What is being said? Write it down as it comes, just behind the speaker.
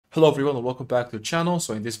Hello everyone and welcome back to the channel.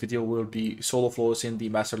 So in this video we'll be solo flawless in the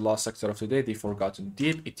Master Lost sector of today, the Forgotten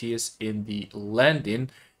Deep. It is in the landing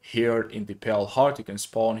here in the Pale Heart. You can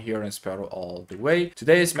spawn here and sparrow all the way.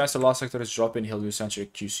 Today's Master Lost sector is dropping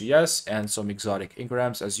heliocentric QCS and some exotic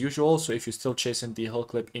engrams as usual. So if you're still chasing the Hill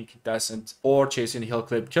Clip Incandescent or chasing the Hill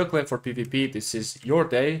Clip Kill Clip for PvP, this is your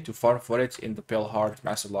day to farm for it in the Pale Heart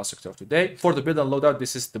Master Lost sector of today. For the build and loadout,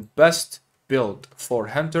 this is the best build for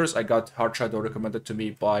hunters. I got Hard Shadow recommended to me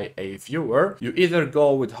by a viewer. You either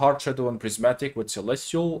go with Hard Shadow and Prismatic with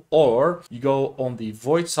Celestial, or you go on the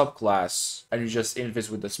Void subclass and you just invis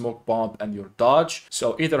with the Smoke Bomb and your dodge.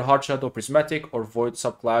 So either Hard Shadow, Prismatic, or Void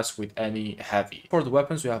subclass with any heavy. For the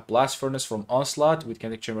weapons, we have Blast Furnace from Onslaught with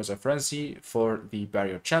Kinetic Chambers and Frenzy. For the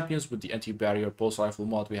Barrier Champions, with the Anti-Barrier Pulse Rifle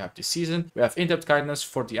mod we have this season. We have In-Depth Guidance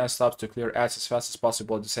for the Unstops to clear ads as fast as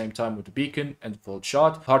possible at the same time with the Beacon and Full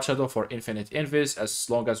Shot. Hard Shadow for Infinite Invis as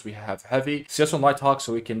long as we have heavy. CS on Nighthawk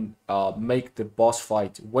so we can make the boss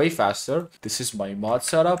fight way faster. This is my mod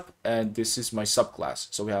setup and this is my subclass.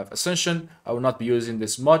 So we have Ascension. I will not be using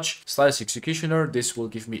this much. Stylus Executioner. This will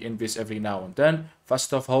give me Invis every now and then.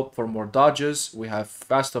 Fast of Hope for more dodges. We have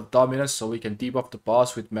Fast of Dominance so we can debuff the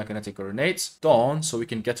boss with magnetic grenades. Dawn so we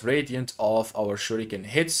can get Radiant off our shuriken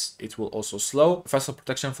hits. It will also slow. Fast of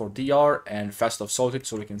Protection for DR and Fast of Salted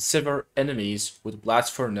so we can sever enemies with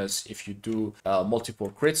Blast Furnace if you do multiple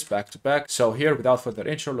crits back to back. So here, without further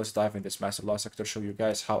intro, let's dive in this Master Lost sector, show you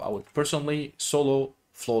guys how I would personally solo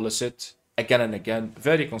flawless it again and again,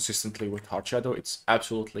 very consistently with Hard Shadow. It's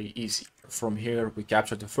absolutely easy. From here, we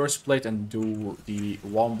capture the first plate and do the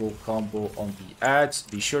wombo combo on the ads.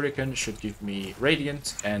 The Shuriken should give me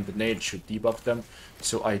Radiant and the nade should debuff them.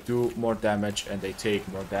 So I do more damage and they take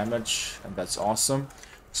more damage, and that's awesome.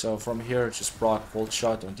 So from here, just proc Volt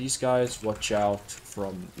Shot on these guys. Watch out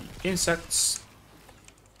from the insects.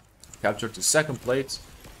 Capture the second plate.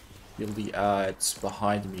 Kill the ads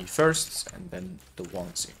behind me first and then the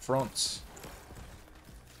ones in front.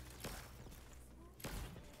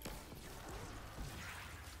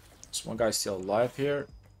 This one guy's still alive here.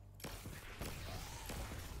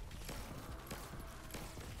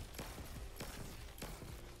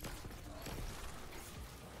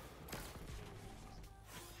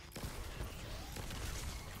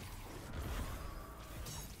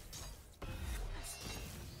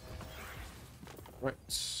 Right.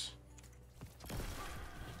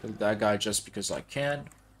 Kill that guy just because I can.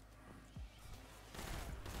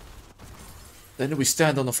 Then we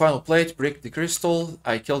stand on the final plate, break the crystal.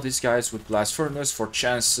 I kill these guys with Blast Furnace for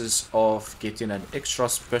chances of getting an extra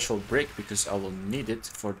special break because I will need it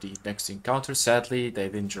for the next encounter. Sadly, they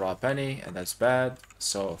didn't drop any and that's bad.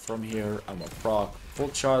 So from here, I'm gonna proc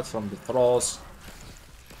Full Shot from the Thralls.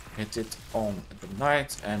 Hit it on the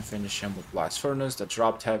Knight and finish him with Blast Furnace. That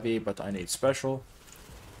dropped heavy, but I need special.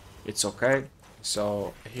 It's okay.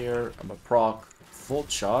 So here, I'm gonna proc Full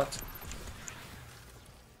Shot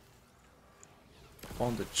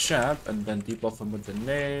on the champ and then debuff him with the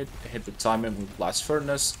nade, hit the timing with Blast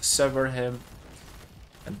Furnace, sever him,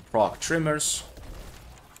 and proc Trimmers.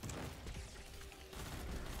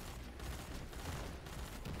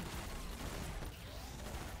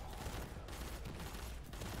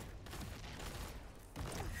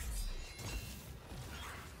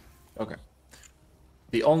 Okay.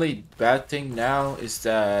 The only bad thing now is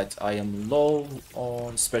that I am low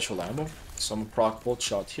on special ammo, so I'm gonna proc Bolt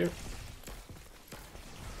Shot here.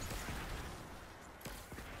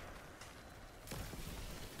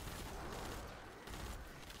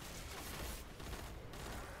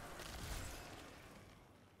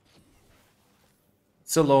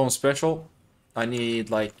 Still low on special. I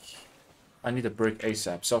need a brick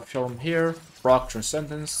ASAP. So from here, proc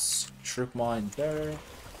Transcendence, Shriek Mine there.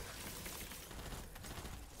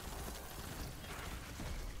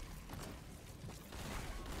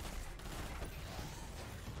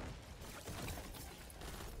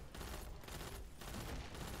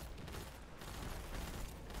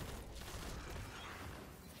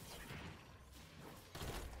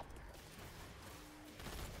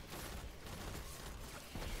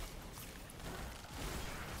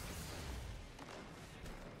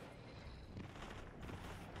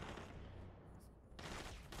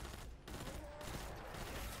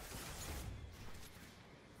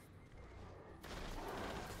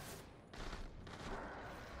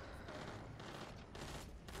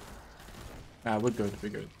 Ah, we're good, we're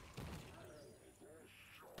good.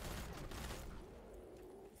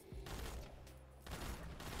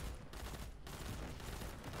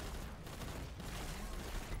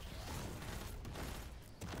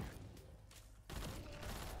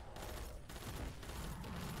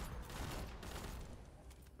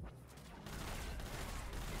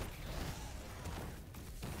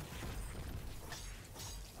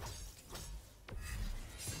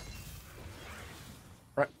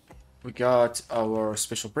 We got our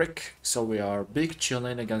special brick, so we are big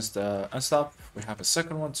chilling against the unstop. We have a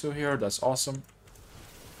second one too here, that's awesome.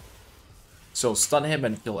 So stun him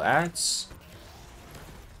and kill ads.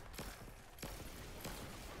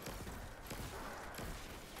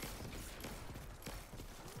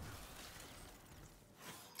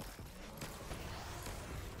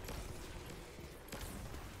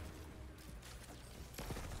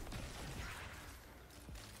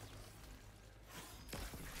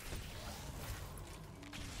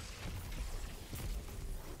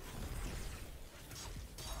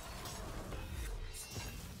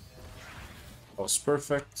 That was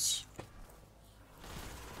perfect.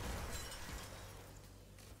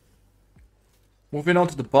 Moving on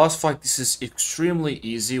to the boss fight, this is extremely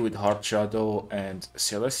easy with Hard Shadow and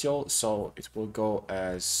Celestial, so it will go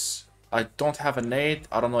as... I don't have a nade,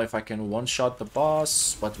 I don't know if I can one-shot the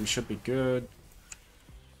boss, but we should be good.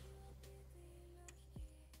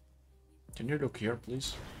 Can you look here,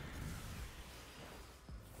 please?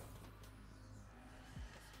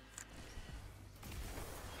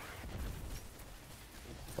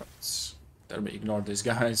 Right. Let me ignore these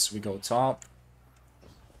guys, we go top.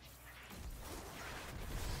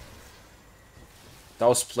 That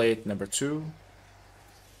was plate number 2.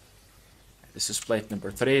 This is plate number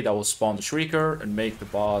 3. That will spawn the Shrieker and make the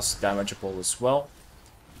boss damageable as well.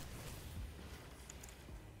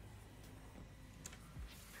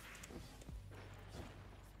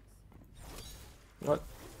 What?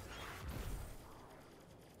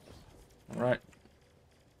 Alright.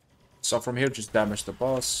 So from here, just damage the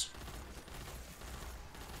boss.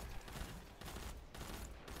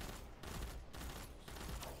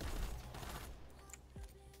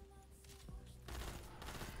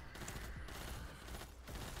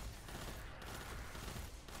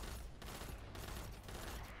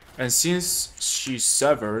 And since she's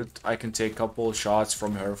severed, I can take a couple shots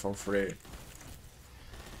from her for free.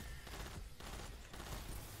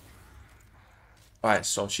 Alright,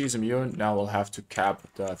 so she's immune. Now we'll have to cap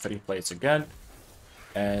the 3 plates again.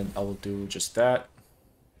 And I will do just that.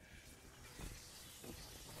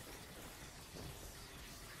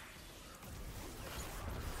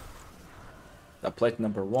 That plate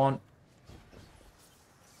number 1.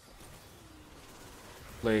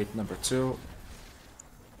 Plate number 2.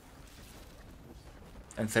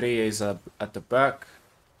 And 3 is at the back.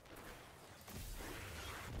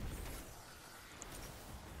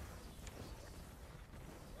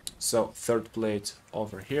 So third plate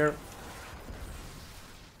over here.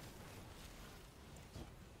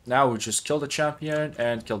 Now we just kill the champion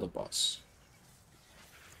and kill the boss.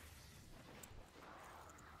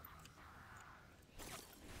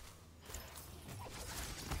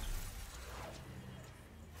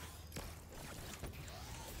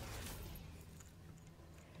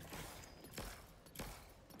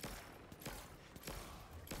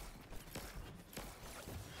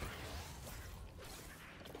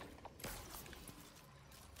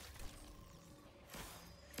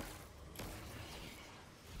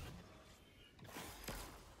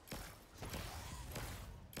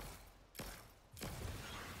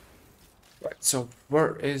 Right, so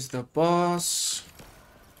where is the boss?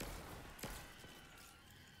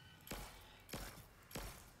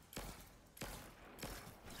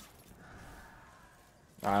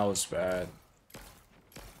 That was bad.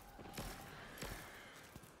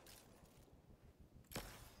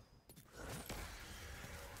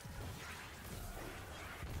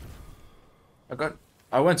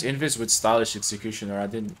 I went invis with stylish executioner. I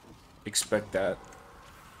didn't expect that.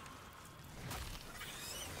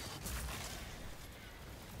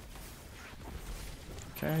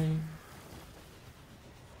 Okay.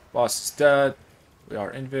 Boss is dead. We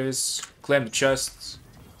are invis. Claim the chest.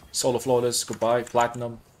 Solo flawless. Goodbye.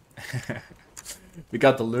 Platinum. We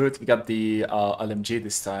got the loot. We got the LMG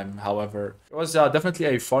this time. However, it was definitely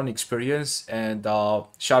a fun experience. And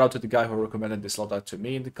shout out to the guy who recommended this loadout to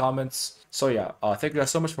me in the comments. So yeah, thank you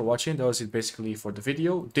guys so much for watching. That was it basically for the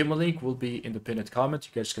video. Demo link will be in the pinned comment.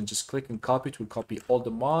 You guys can just click and copy. It will copy all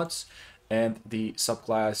the mods and the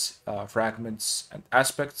subclass fragments and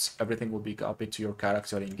aspects. Everything will be copied to your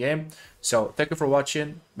character in game. So thank you for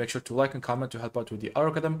watching. Make sure to like and comment to help out with the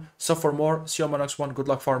algorithm. So for more, see you on my next one. Good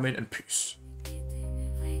luck farming and peace.